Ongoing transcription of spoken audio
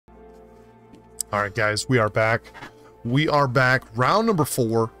All right, guys, we are back. We are back. Round number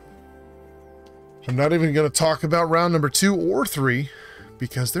 4. I'm not even going to talk about round number 2 or 3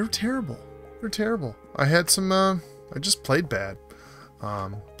 because they're terrible. They're terrible. I had some, I just played bad.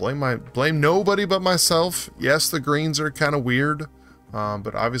 Blame nobody but myself. Yes, the greens are kind of weird,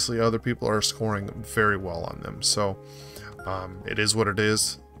 but obviously other people are scoring very well on them. So it is what it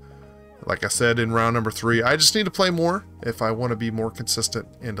is. Like I said in round number 3, I just need to play more if I want to be more consistent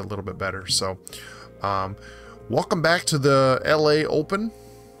and a little bit better. So welcome back to the LA Open.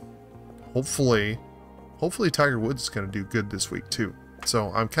 Hopefully Tiger Woods is going to do good this week too.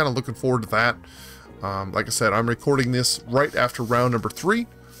 So I'm kind of looking forward to that. Like I said, I'm recording this right after round number 3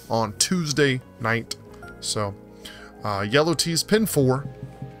 on Tuesday night. So yellow tees, pin 4.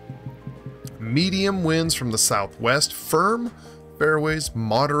 Medium winds from the southwest. Firm fairways,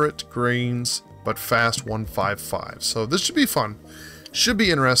 moderate greens, but fast 155. So this should be fun. Should be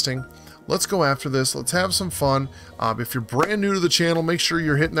interesting. Let's go after this. Let's have some fun. If you're brand new to the channel, make sure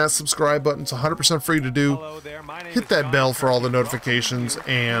you're hitting that subscribe button. It's 100% free to do. Hit that bell for all the notifications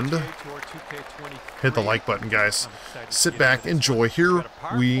and hit the like button, guys. Sit back, enjoy. Here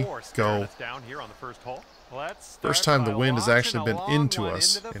we go. First time the wind has actually been into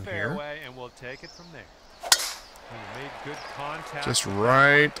us in here. Just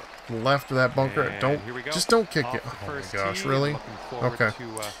right left of that bunker. Just don't kick it. Oh my gosh, really? Okay.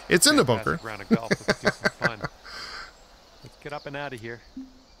 It's in the bunker. Let's get up and out of here.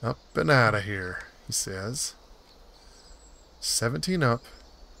 Up and out of here, he says. 17 up,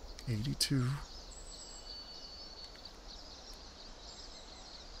 82.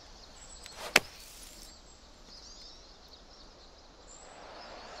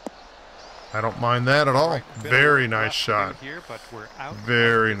 I don't mind that at all. Very nice shot.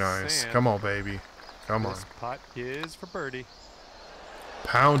 Very nice. Come on, baby. Come on. This putt is for birdie.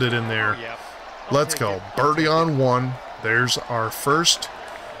 Pound it in there. Let's go. Birdie on 1. There's our first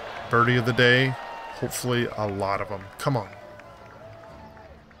birdie of the day. Hopefully a lot of them. Come on.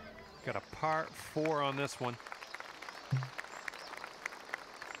 Got a par 4 on this one.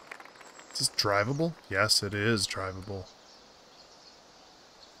 Is this drivable? Yes, it is drivable.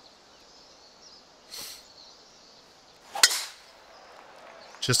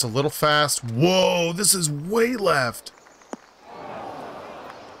 Just a little fast. Whoa, this is way left.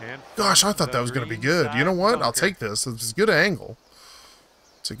 Gosh, I thought that was going to be good. You know what? I'll take this. It's a good angle.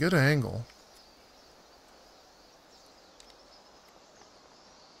 It's a good angle.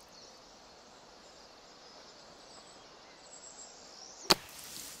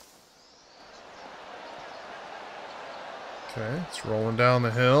 Okay, it's rolling down the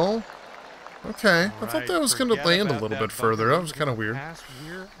hill. Okay, I thought that was going to land a little bit further. That was kind of weird.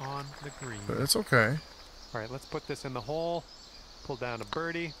 But it's okay. All right, let's put this in the hole. Pull down a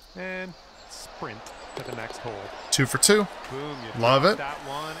birdie and sprint to the next hole. 2 for 2. Boom, love it. That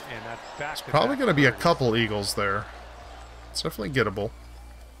one, and that's back it's probably going to be a couple eagles there. It's definitely gettable.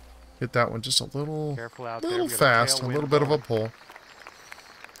 Hit that one just a little fast, a little bit of a pull.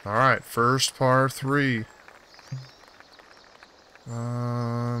 All right, first par 3.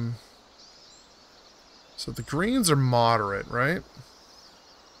 So the greens are moderate, right?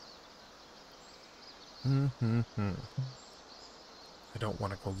 I don't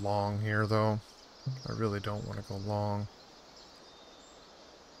want to go long here, though. I really don't want to go long.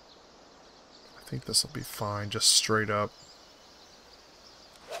 I think this will be fine, just straight up.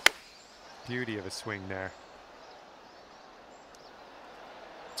 Beauty of a swing there.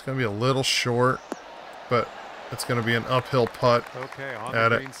 It's going to be a little short, but it's going to be an uphill putt. Okay, on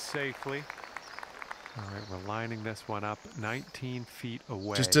the green safely. All right, we're lining this one up 19 feet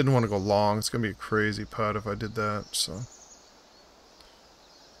away. Just didn't want to go long. It's going to be a crazy putt if I did that, so.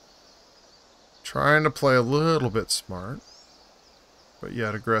 Trying to play a little bit smart, but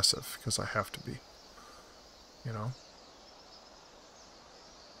yet aggressive, because I have to be, you know.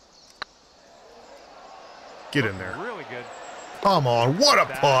 Get in there. Really good. Come on, what a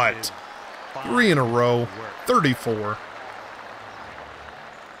putt! 3 in a row, 34.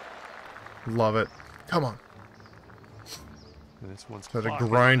 Love it. Come on. This one's got to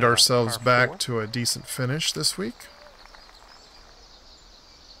grind ourselves back to a decent finish this week.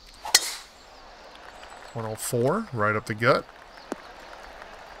 104, right up the gut.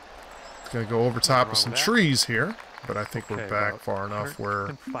 It's going to go over top of some trees here, but I think we're back far enough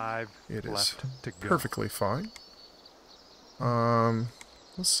where it is perfectly fine.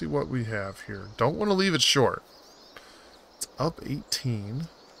 Let's see what we have here. Don't want to leave it short. It's up 18.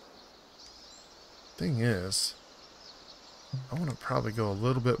 Thing is, I want to probably go a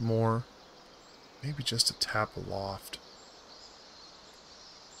little bit more. Maybe just a tap aloft.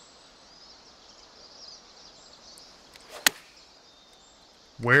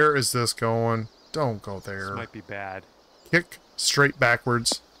 Where is this going? Don't go there. This might be bad. Kick straight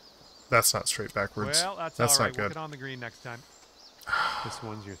backwards. That's not straight backwards. Well, that's not all right. good. We'll get on the green next time. This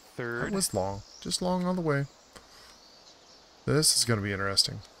one's your third. That was long. Just long all the way. This is going to be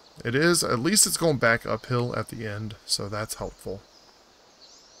interesting. It is. At least it's going back uphill at the end, so that's helpful.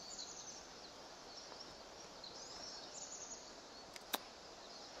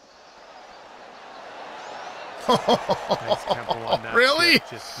 Nice tempo on that. Really?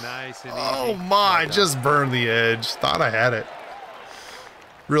 Just nice and easy. Oh my, just burned the edge. Thought I had it.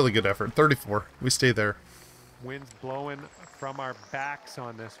 Really good effort. 34. We stay there. Wind's blowing from our backs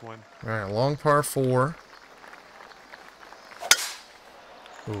on this one. Alright, long par 4.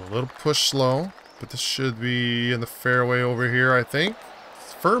 Ooh, a little push slow. But this should be in the fairway over here, I think.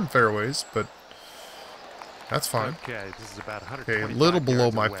 It's firm fairways, but that's fine. Okay, this is about 125 Okay, a little below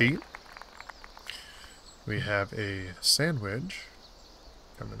yards my away. feet. We have a sandwich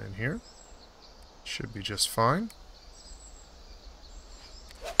coming in here. Should be just fine.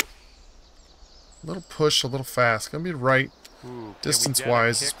 A little push, a little fast. Gonna be right. Ooh,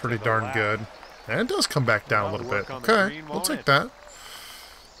 Distance-wise, it's pretty darn good. And it does come back down a little bit. Okay, we'll take that.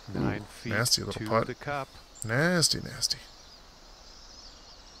 9 feet nasty little to putt. the cup. Nasty, nasty.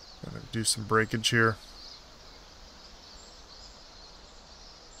 Gonna do some breakage here.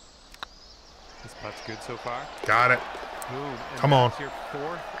 This putt's good so far. Got it. Ooh, and Come on. that's your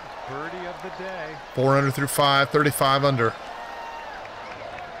 4th birdie of the day. 4 under through 5, 35 under.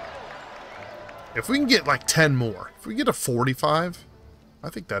 If we can get like 10 more, if we get a 45, I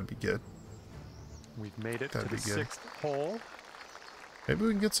think that'd be good. We've made it That'd to the be good. 6th hole. Maybe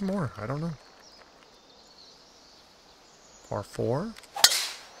we can get some more. I don't know. Par 4.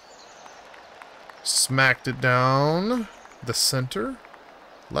 Smacked it down the center.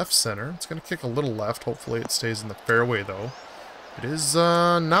 Left center. It's going to kick a little left. Hopefully it stays in the fairway, though. It is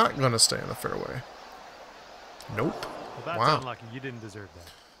not going to stay in the fairway. Nope. Well, that's Wow. unlucky. You didn't deserve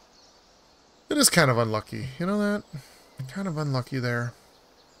that. It is kind of unlucky. You know that? Kind of unlucky there.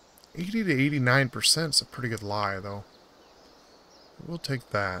 80 to 89% is a pretty good lie, though. We'll take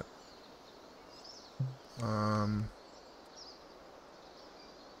that.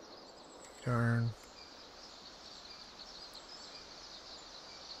 Darn.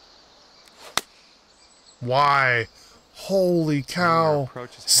 Why? Holy cow.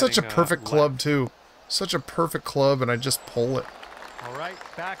 approach is Such a heading, perfect club, left. too. Such a perfect club, and I just pull it. All right,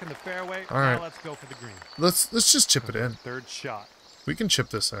 back in the fairway. All right. Now let's go for the green. Let's just chip it in. 3rd shot. We can chip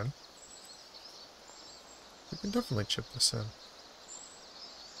this in. We can definitely chip this in.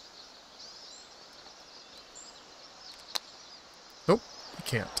 Nope, we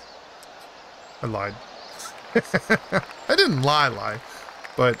can't. I lied. I didn't lie,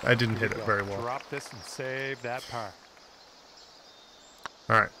 but I didn't hit it very well. Drop this and save that par.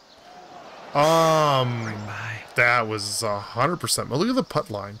 Alright. That was 100%. But look at the putt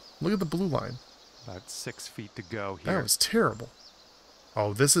line. Look at the blue line. About 6 feet to go here. That was terrible.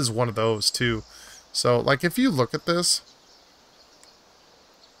 Oh, this is one of those, too. So, like, if you look at this...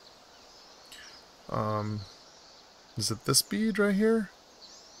 is it this bead right here?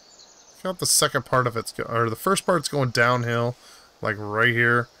 Got the second part of it's... or the first part's going downhill, like right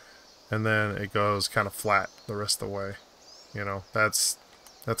here. And then it goes kind of flat the rest of the way. You know, that's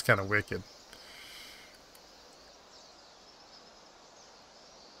kind of wicked.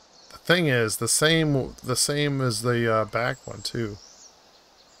 The thing is, the same as the back one too.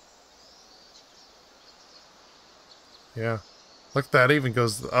 Yeah, look, that even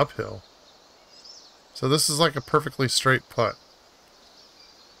goes uphill. So this is like a perfectly straight putt.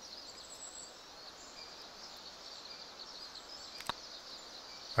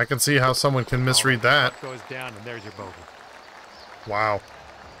 I can see how someone can misread that. Goes down, and there's your bogey. Wow.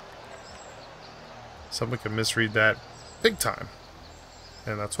 Someone can misread that big time.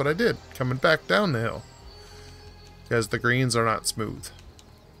 And that's what I did, coming back down the hill. Because the greens are not smooth.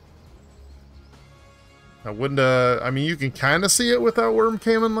 I wouldn't, I mean, you can kind of see it without worm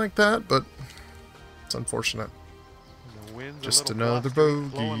camming like that, but it's unfortunate. The wind's Just a little another blustery,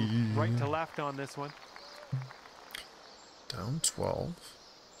 bogey. blowing right to left on this one. Down 12.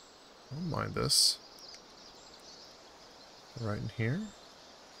 I don't mind this. Right in here.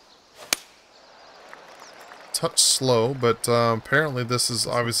 Touch slow, but apparently this is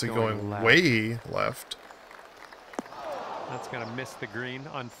obviously going left. way left. That's going to miss the green.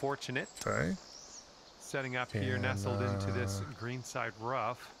 Unfortunate. Okay. Setting up here, nestled into this greenside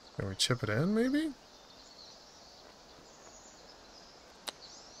rough. Can we chip it in, maybe?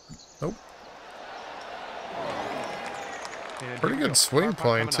 Nope. And Pretty here we good go. swing Par putt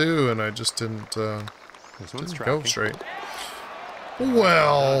playing coming up. too, and I just didn't This one's go tracking. straight.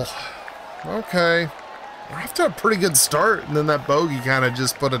 Well, okay. We're off to a pretty good start, and then that bogey kind of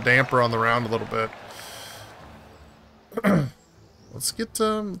just put a damper on the round a little bit. Let's get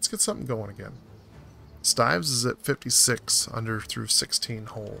something going again. Stives is at 56 under through 16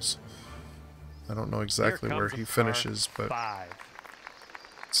 holes. I don't know exactly where he finishes, but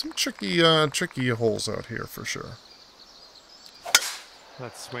some tricky holes out here for sure.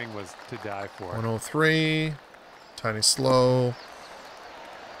 That swing was to die for. 103, tiny slow.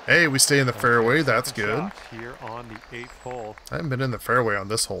 Hey, we stay in the fairway. That's good. Here on the 8th hole. I haven't been in the fairway on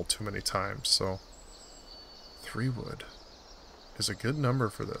this hole too many times, so 3 wood is a good number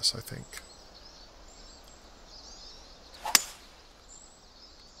for this, I think.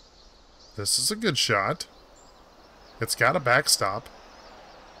 This is a good shot. It's got a backstop.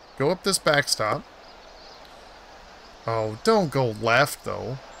 Go up this backstop. Oh, don't go left,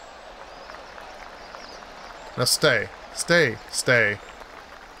 though. Now stay. Stay. Stay.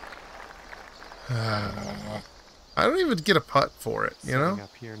 I don't even get a putt for it, you know?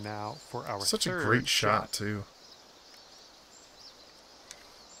 Up here now for our Such a great shot, too.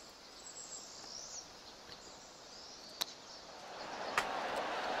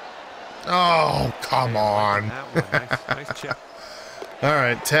 Oh, come on. Nice chip. All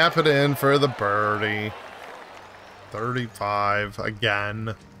right, tap it in for the birdie. 35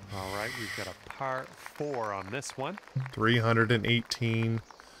 again. All right, we've got a par 4 on this one. 318.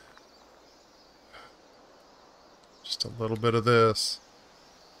 Just a little bit of this.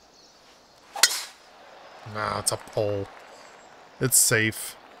 Nah, it's a pole. It's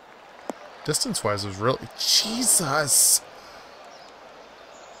safe. Distance-wise, it was really... Jesus!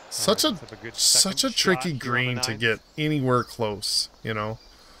 Such a tricky green to get anywhere close, you know?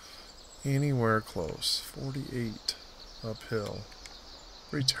 Anywhere close. 48 uphill.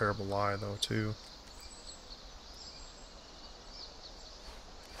 Pretty terrible lie, though, too.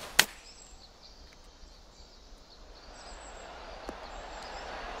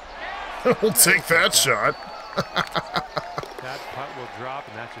 We'll take that shot. That putt will drop,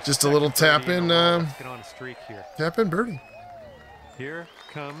 and that's just a little tap in. Let's get on a streak here. Tap in birdie. Here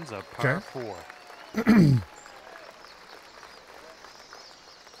comes a par 4.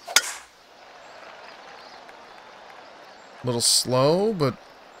 A little slow, but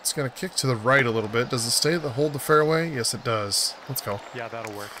it's going to kick to the right a little bit. Does it hold the fairway? Yes, it does. Let's go. Yeah,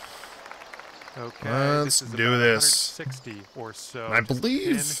 that'll work. Okay. Let's do this. 160 or so. I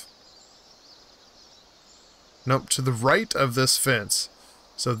believe... Nope, to the right of this fence.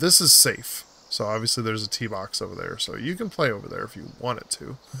 So this is safe. So obviously there's a tee box over there. So you can play over there if you wanted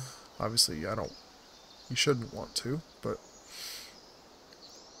to. Obviously, you shouldn't want to, but...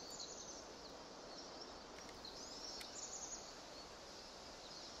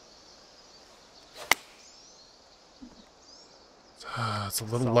 It's a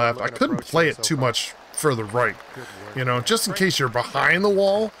little left. I couldn't play it too much further right. You know, just in case you're behind the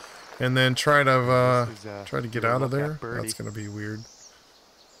wall and then try to get out of there. That's going to be weird.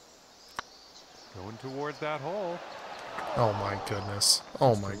 Going towards that hole. Oh my goodness.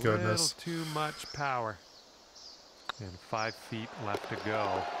 Oh my goodness. A little too much power. And 5 feet left to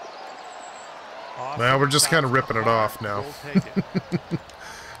go. Awesome. Now we're just kind of ripping it off now.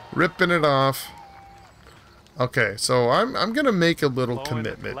 Ripping it off. Okay, so I'm gonna make a little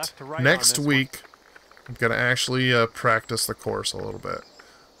commitment. Next week, I'm gonna actually practice the course a little bit,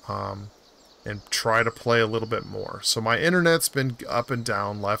 and try to play a little bit more. So my internet's been up and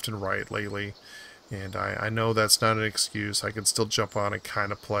down, left and right lately, and I know that's not an excuse. I can still jump on and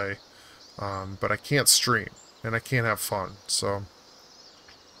kind of play, but I can't stream and I can't have fun. So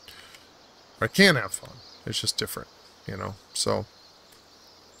I can have fun. It's just different, you know. So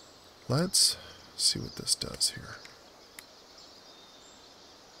let's see what this does here.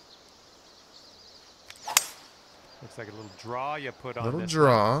 Looks like a little draw you put on. Little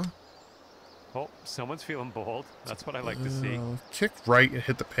draw. Oh, someone's feeling bold. That's what I like to see. Kick right and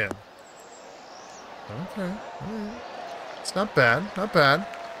hit the pin. Okay. All right. It's not bad. Not bad.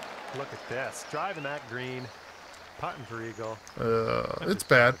 Look at this. Driving that green. Putting for eagle. It's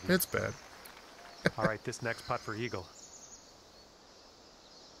bad. It's bad. All right, this next putt for eagle.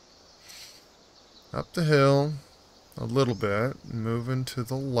 Up the hill a little bit, moving to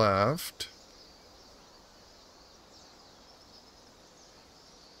the left.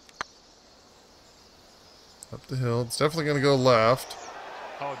 Up the hill. It's definitely going to go left.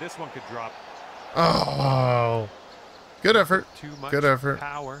 Oh, this one could drop. Oh, good effort. Good effort.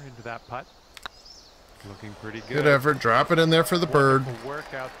 Power into that putt. Looking pretty good. Good effort. Drop it in there for the bird.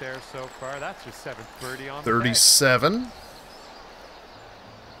 Work out there so far. That's your 7th birdie on 37.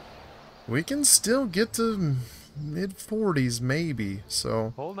 We can still get to mid-40s maybe.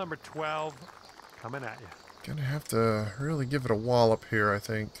 So Hole number 12 coming at you. gonna have to really give it a wallop here, I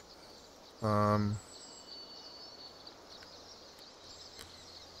think. Can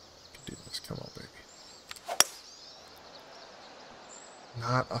do this. Come on, baby.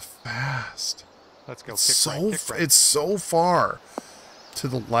 Not a fast. Let's go. It's Kick right, kick right. it's so far to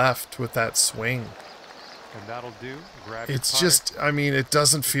the left with that swing. And that'll do. Grab your It's putter. just, I mean, it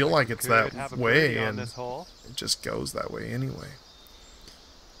doesn't feel like it's Could have that a way, birdie on and this hole. it just goes that way anyway.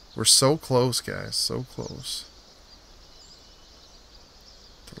 We're so close, guys. So close.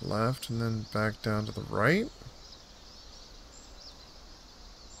 To the left, and then back down to the right.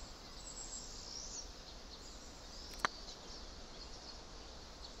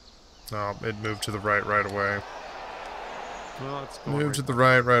 No, it moved to the right away. Well, it's going Moved right to the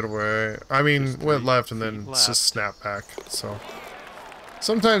right away. I mean, Just went 3 left and feet then left. just snap back. So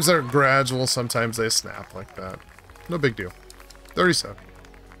sometimes they're gradual, sometimes they snap like that. No big deal. 37.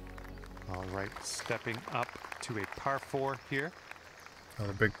 All right, stepping up to a par 4 here.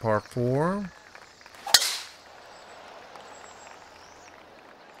 Another big par 4.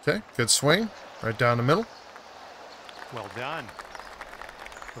 Okay, good swing. Right down the middle. Well done.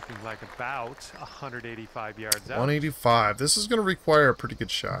 Looking like about 185 yards out. 185. This is going to require a pretty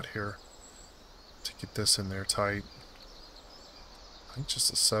good shot here to get this in there tight. I think just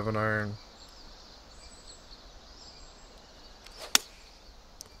a 7-iron.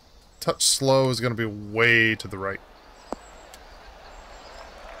 Touch slow is going to be way to the right.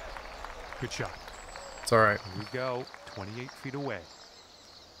 Good shot. It's all right. Here we go. 28 feet away.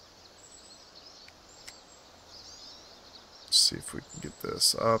 Let's see if we can get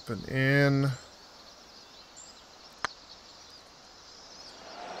this up and in.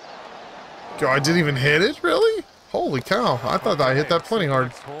 Go, I didn't even hit it? Really? Holy cow. I thought I hit that plenty hard.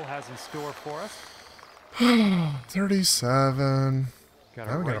 Next hole has in store for us. 37. Got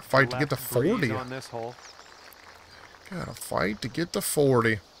Now we gotta fight to get to 40. on this hole. Gotta fight to get to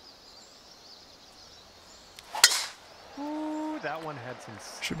 40. Ooh, that one had some.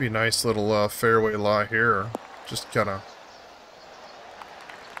 Should be a nice little fairway lie here. Just gotta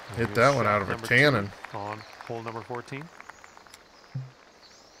hit Here's that one shot out of a number cannon. 2 on hole number 14.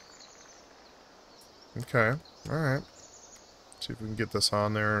 Okay. Alright. See if we can get this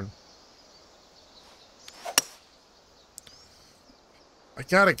on there. And I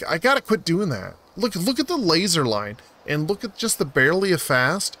gotta quit doing that. Look at the laser line. And look at just the barely a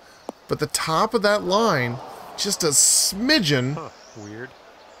fast. But the top of that line, just a smidgen. Huh, weird.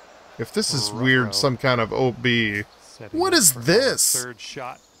 If this is Rough weird, road. some kind of OB. Setting What up is for our this? Third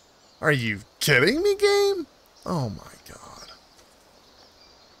shot. Are you kidding me, game? Oh my god.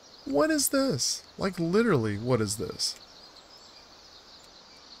 What is this? Like, literally, what is this?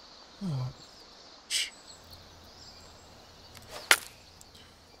 Oh.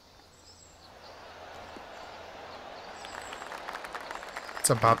 It's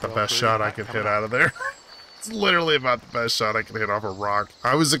about the best shot I could hit out of there. It's literally about the best shot I could hit off a rock.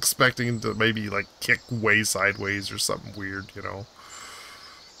 I was expecting to maybe, like, kick way sideways or something weird, you know.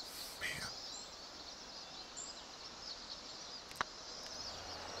 Man.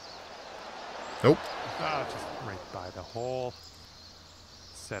 Nope. Ah, just right by the hole.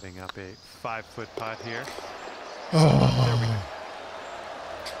 Setting up a 5-foot putt here. Oh.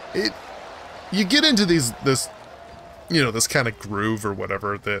 You get into this kind of groove or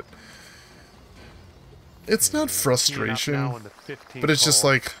whatever that it's not frustration, Now in the 15th but it's just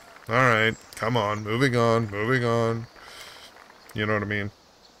hole. like, all right, come on, moving on. You know what I mean?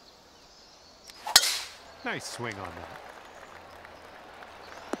 Nice swing on that.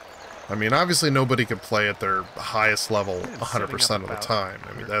 I mean, obviously nobody can play at their highest level And 100% setting of up the about time.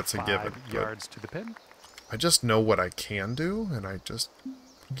 I mean, that's a 5 given. But yards to the pin. I just know what I can do, and I just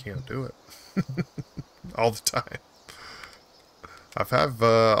can't do it all the time.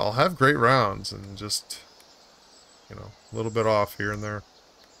 I'll have great rounds and just, you know, a little bit off here and there.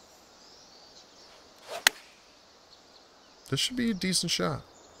 This should be a decent shot.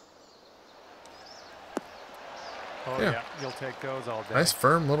 Oh Yeah. yeah, you'll take those all day. Nice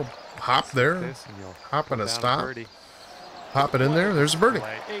firm little hop there. This and you'll Hop and put a down stop. birdie. Hop it in there. There's a birdie.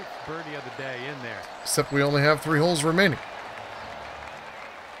 Play. 8th birdie of the day in there. Except we only have 3 holes remaining.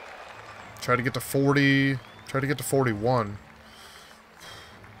 Try to get to 40. Try to get to 41.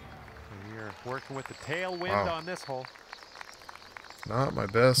 And you're working with the tailwind Wow. on this hole. Not my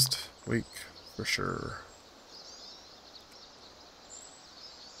best week, for sure.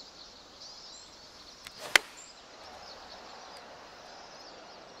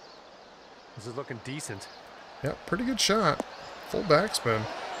 This is looking decent. Yep, pretty good shot. Full backspin.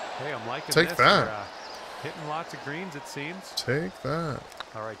 Hey, I'm liking Take this. that. You're, Hitting lots of greens, it seems. Take that.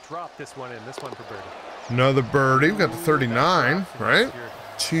 All right, drop this one in. This one for birdie. Another birdie. We've got the 39, right?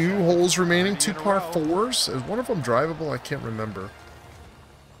 2 holes remaining, 2 par row. 4s. Is one of them drivable? I can't remember.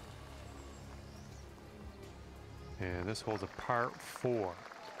 And this hole's a par 4.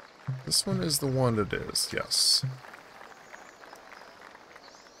 This one is the one it is, yes.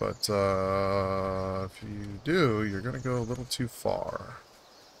 But if you do, you're going to go a little too far.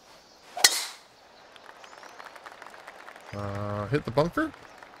 Hit the bunker?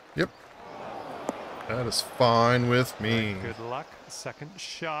 Yep. That is fine with me. Right, good luck. Second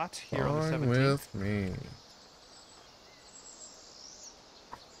shot here on the 17th. Fine with me.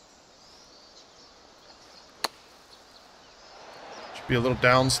 Should be a little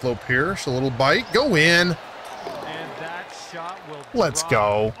downslope here. Just a little bite. Go in. And that shot will Let's drop.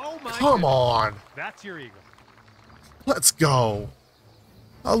 go. Oh my Come goodness. on. That's your eagle. Let's go.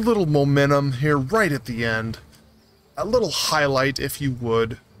 A little momentum here right at the end. A little highlight, if you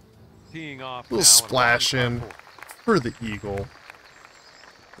would. Teeing off A little now splash and in par 4. for the eagle.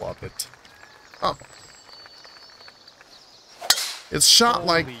 Love it. Oh. It's shot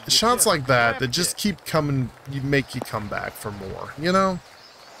like Holy, you shots just like that that ripped just it. keep coming. You make you come back for more. You know.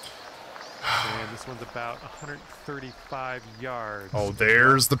 And this one's about 135 yards. Oh,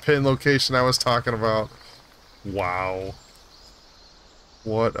 there's the pin location I was talking about. Wow.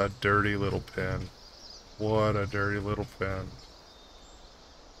 What a dirty little pin. What a dirty little pin.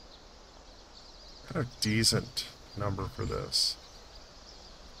 Got a decent number for this.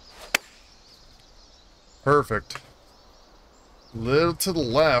 Perfect. Little to the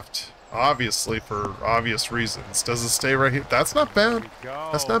left, obviously for obvious reasons. Does it stay right here? That's not There bad. we go.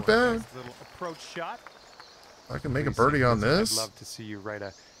 That's not bad. Nice little approach shot. I can make a Pretty birdie on simple. this. I'd love to see you write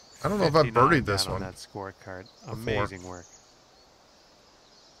a I don't know if I've 59 birdied this down one on that scorecard. before. Amazing work.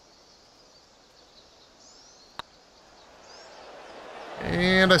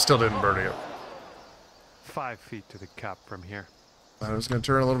 And I still didn't birdie it. 5 feet to the cup from here. I was going to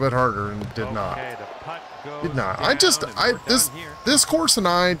turn a little bit harder and did not. Okay, the putt goes Did not. down, and we're This done here. this course and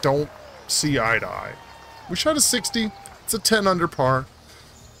I don't see eye to eye. We shot a 60. It's a 10 under par.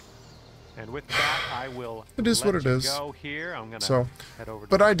 And with that, I will It is let what it you is. go here. I'm gonna So, head over to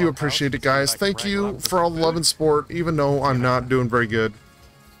but the I do clubhouse appreciate and it, see if guys. I can Thank wrangle you up for all the some love and support, even though I'm not doing very good.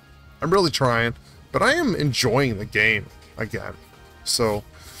 I'm really trying, but I am enjoying the game again. So,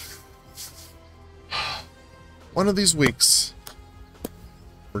 one of these weeks,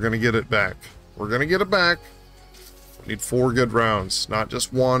 we're going to get it back. We're going to get it back. We need 4 good rounds, not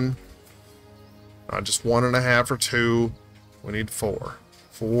just 1, not just 1.5 or 2. We need 4.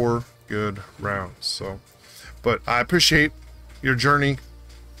 4 good rounds. So, but I appreciate your journey,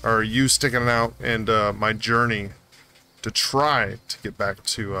 or you sticking it out, and my journey to try to get back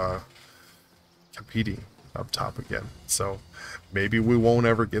to competing up top again. So maybe we won't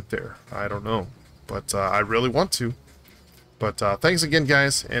ever get there. I don't know, but I really want to. But thanks again,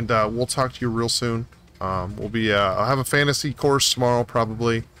 guys, and we'll talk to you real soon. We'll be I'll have a fantasy course tomorrow,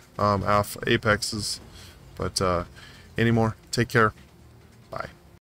 probably off Apex's. But anymore, take care.